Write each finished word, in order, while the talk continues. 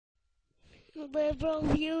Liberal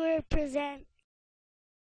Viewer present.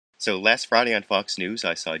 So last Friday on Fox News,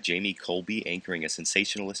 I saw Jamie Colby anchoring a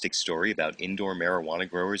sensationalistic story about indoor marijuana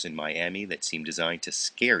growers in Miami that seemed designed to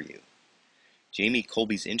scare you. Jamie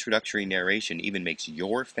Colby's introductory narration even makes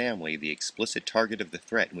your family the explicit target of the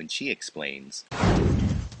threat when she explains,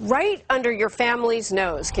 right under your family's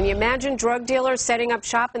nose. Can you imagine drug dealers setting up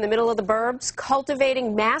shop in the middle of the burbs,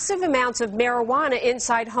 cultivating massive amounts of marijuana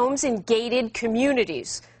inside homes in gated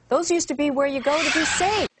communities? Those used to be where you go to be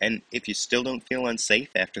safe. And if you still don't feel unsafe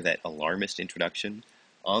after that alarmist introduction,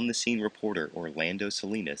 on-the-scene reporter Orlando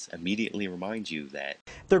Salinas immediately reminds you that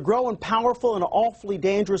they're growing powerful and awfully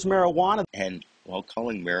dangerous marijuana. And while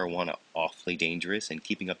calling marijuana awfully dangerous and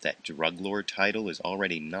keeping up that drug lord title is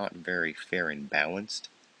already not very fair and balanced,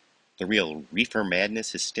 the real reefer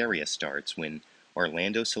madness hysteria starts when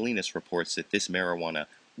Orlando Salinas reports that this marijuana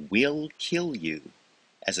will kill you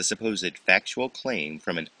as a supposed factual claim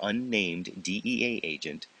from an unnamed DEA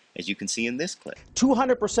agent, as you can see in this clip.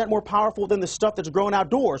 200% more powerful than the stuff that's grown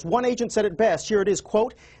outdoors. One agent said it best. Here it is,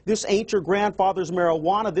 quote, "This ain't your grandfather's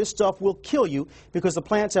marijuana. This stuff will kill you because the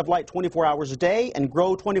plants have light 24 hours a day and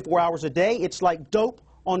grow 24 hours a day. It's like dope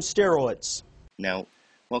on steroids." Now,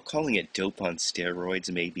 while calling it dope on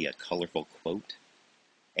steroids may be a colorful quote,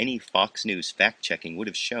 any Fox News fact-checking would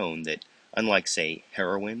have shown that, unlike, say,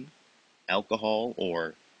 heroin, alcohol,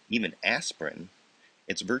 or even aspirin,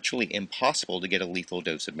 it's virtually impossible to get a lethal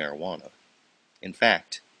dose of marijuana. In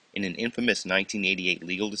fact, in an infamous 1988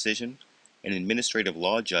 legal decision, an administrative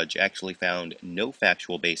law judge actually found no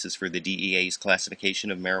factual basis for the DEA's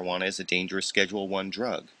classification of marijuana as a dangerous Schedule I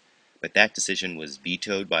drug. But that decision was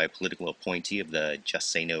vetoed by a political appointee of the Just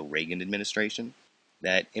Say No Reagan administration.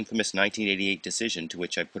 That infamous 1988 decision, to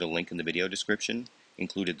which I put a link in the video description,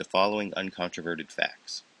 included the following uncontroverted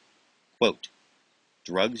facts. Quote,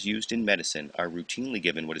 drugs used in medicine are routinely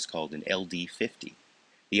given what is called an LD50.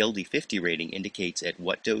 The LD50 rating indicates at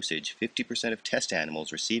what dosage 50% of test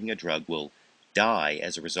animals receiving a drug will die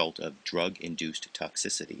as a result of drug-induced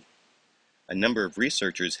toxicity. A number of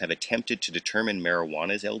researchers have attempted to determine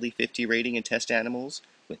marijuana's LD50 rating in test animals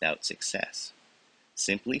without success.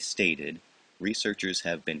 Simply stated, researchers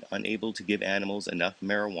have been unable to give animals enough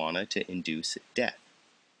marijuana to induce death.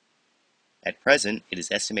 At present, it is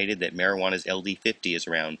estimated that marijuana's LD50 is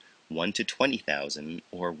around 1 to 20,000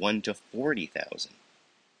 or 1 to 40,000.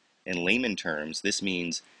 In layman terms, this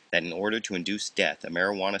means that in order to induce death, a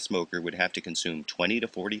marijuana smoker would have to consume 20 to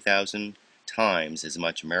 40,000 times as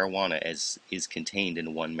much marijuana as is contained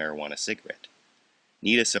in one marijuana cigarette.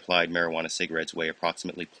 NIDA-supplied marijuana cigarettes weigh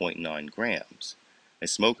approximately 0.9 grams. A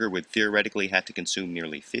smoker would theoretically have to consume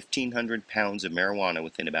nearly 1,500 pounds of marijuana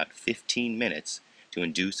within about 15 minutes to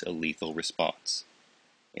induce a lethal response.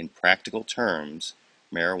 In practical terms,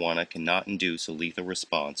 marijuana cannot induce a lethal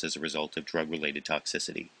response as a result of drug-related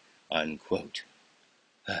toxicity. Unquote.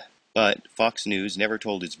 But Fox News never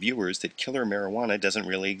told its viewers that killer marijuana doesn't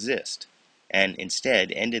really exist, and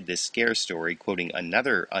instead ended this scare story quoting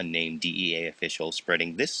another unnamed DEA official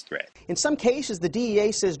spreading this threat. In some cases, the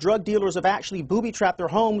DEA says drug dealers have actually booby-trapped their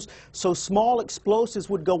homes so small explosives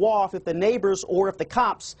would go off if the neighbors or if the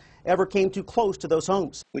cops ever came too close to those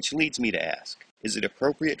homes. Which leads me to ask, is it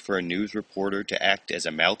appropriate for a news reporter to act as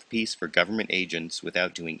a mouthpiece for government agents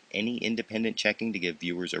without doing any independent checking to give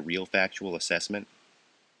viewers a real factual assessment?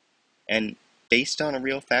 And based on a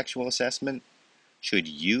real factual assessment, should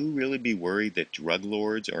you really be worried that drug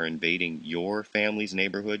lords are invading your family's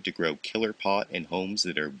neighborhood to grow killer pot in homes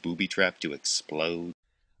that are booby-trapped to explode?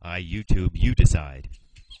 YouTube, you decide.